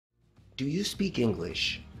Do you speak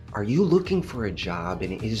English? Are you looking for a job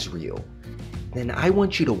in Israel? Then I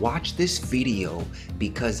want you to watch this video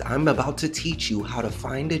because I'm about to teach you how to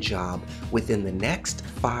find a job within the next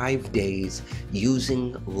 5 days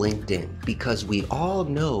using LinkedIn. Because we all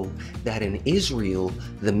know that in Israel,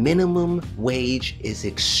 the minimum wage is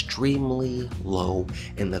extremely low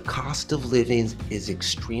and the cost of living is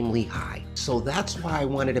extremely high. So that's why I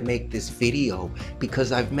wanted to make this video,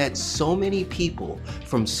 because I've met so many people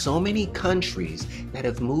from so many countries that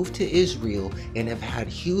have moved to Israel and have had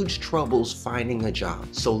huge troubles finding a job.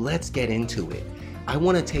 So let's get into it. I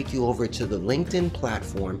want to take you over to the LinkedIn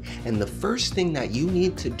platform, and the first thing that you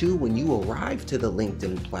need to do when you arrive to the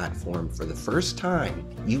LinkedIn platform for the first time,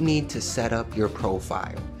 you need to set up your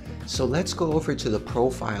profile. So let's go over to the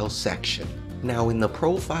profile section. Now in the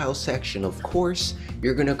profile section, of course,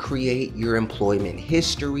 you're going to create your employment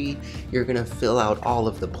history. You're going to fill out all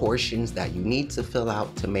of the portions that you need to fill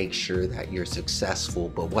out to make sure that you're successful.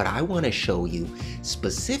 But what I want to show you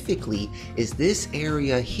specifically is this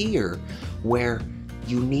area here where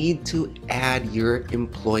you need to add your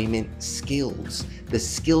employment skills, the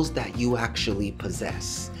skills that you actually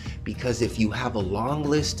possess. Because if you have a long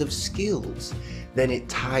list of skills, then it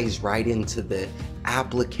ties right into the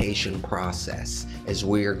application process, as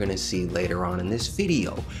we're going to see later on in this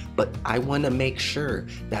video. But I want to make sure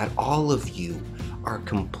that all of you are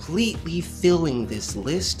completely filling this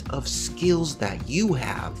list of skills that you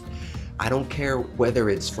have. I don't care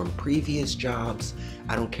whether it's from previous jobs.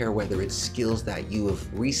 I don't care whether it's skills that you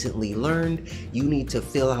have recently learned. You need to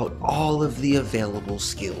fill out all of the available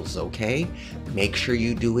skills, okay? Make sure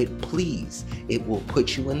you do it, please. It will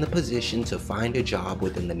put you in the position to find a job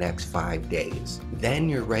within the next 5 days. Then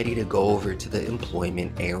you're ready to go over to the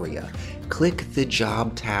employment area. Click the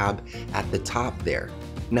job tab at the top there.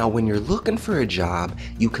 Now, when you're looking for a job,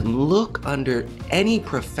 you can look under any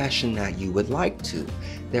profession that you would like to.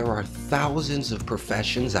 There are thousands of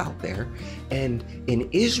professions out there, and in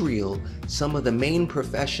Israel, some of the main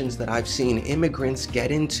professions that I've seen immigrants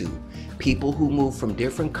get into, people who move from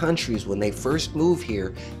different countries, when they first move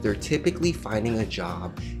here, they're typically finding a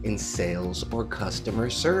job in sales or customer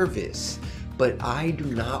service. But I do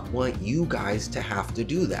not want you guys to have to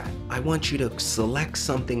do that. I want you to select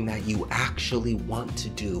something that you actually want to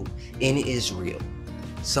do in Israel,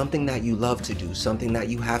 something that you love to do, something that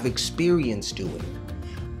you have experience doing.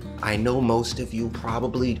 I know most of you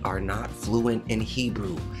probably are not fluent in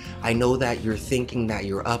Hebrew. I know that you're thinking that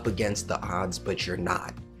you're up against the odds, but you're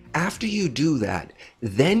not. After you do that,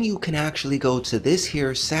 then you can actually go to this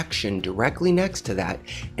here section directly next to that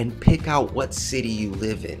and pick out what city you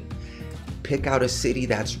live in. Pick out a city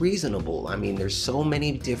that's reasonable. I mean, there's so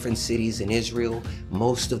many different cities in Israel.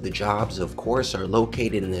 Most of the jobs, of course, are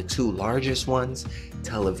located in the two largest ones,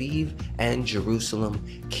 Tel Aviv and Jerusalem.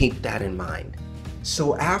 Keep that in mind.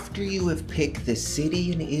 So after you have picked the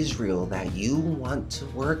city in Israel that you want to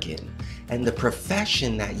work in and the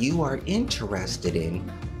profession that you are interested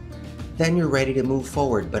in, then you're ready to move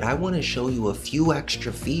forward. But I want to show you a few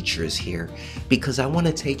extra features here because I want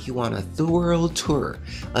to take you on a thorough tour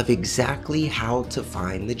of exactly how to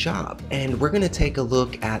find the job. And we're going to take a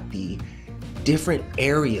look at the different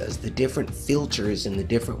areas, the different filters, and the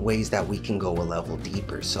different ways that we can go a level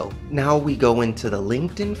deeper. So now we go into the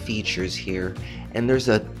LinkedIn features here, and there's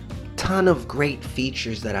a ton of great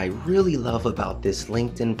features that I really love about this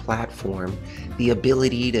LinkedIn platform. The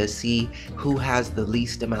ability to see who has the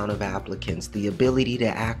least amount of applicants, the ability to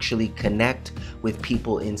actually connect with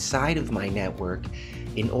people inside of my network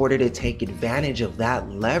in order to take advantage of that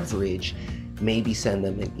leverage. Maybe send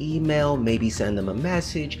them an email, maybe send them a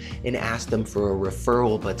message and ask them for a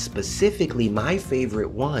referral. But specifically, my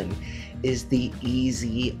favorite one is the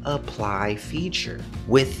easy apply feature.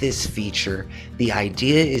 With this feature, the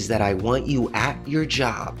idea is that I want you at your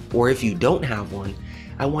job, or if you don't have one,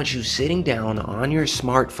 I want you sitting down on your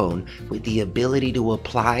smartphone with the ability to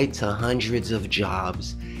apply to hundreds of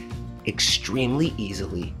jobs extremely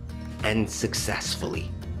easily and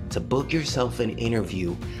successfully, to book yourself an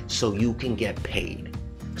interview so you can get paid.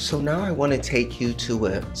 So now I want to take you to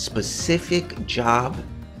a specific job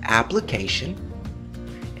application,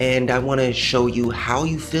 and I want to show you how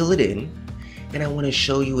you fill it in, and I want to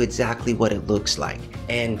show you exactly what it looks like.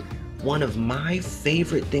 And one of my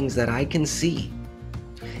favorite things that I can see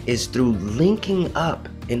is through linking up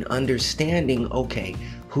and understanding, okay,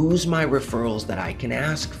 who's my referrals that I can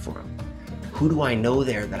ask from? Who do I know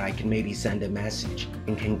there that I can maybe send a message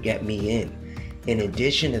and can get me in? In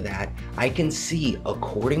addition to that, I can see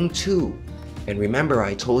according to, and remember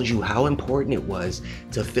I told you how important it was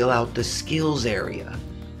to fill out the skills area.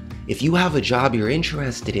 If you have a job you're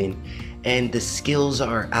interested in and the skills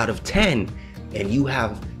are out of 10 and you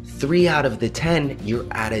have 3 out of the 10, you're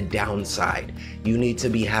at a downside. You need to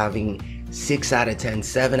be having 6 out of 10,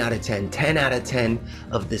 7 out of 10, 10 out of 10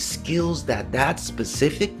 of the skills that that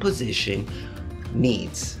specific position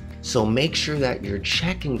needs. So make sure that you're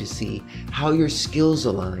checking to see how your skills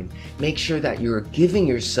align. Make sure that you're giving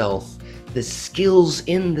yourself the skills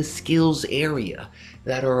in the skills area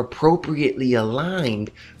that are appropriately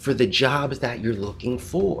aligned for the jobs that you're looking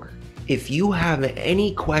for. If you have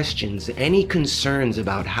any questions, any concerns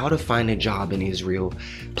about how to find a job in Israel,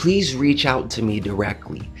 please reach out to me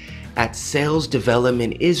directly at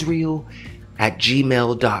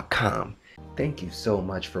salesdevelopmentisrael@gmail.com. Thank you so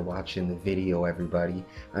much for watching the video, everybody.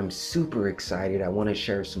 I'm super excited. I want to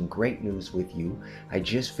share some great news with you. I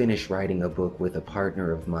just finished writing a book with a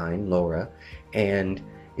partner of mine, Laura, and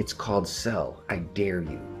it's called Sell, I Dare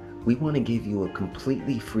You. We want to give you a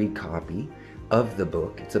completely free copy of the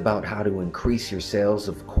book. It's about how to increase your sales,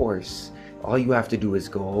 of course. All you have to do is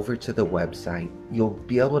go over to the website. You'll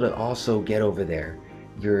be able to also get over there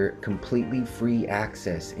your completely free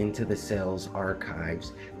access into the sales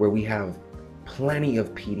archives, where we have plenty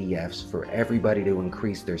of PDFs for everybody to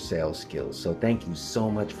increase their sales skills. So thank you so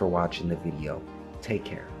much for watching the video. Take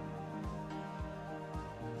care.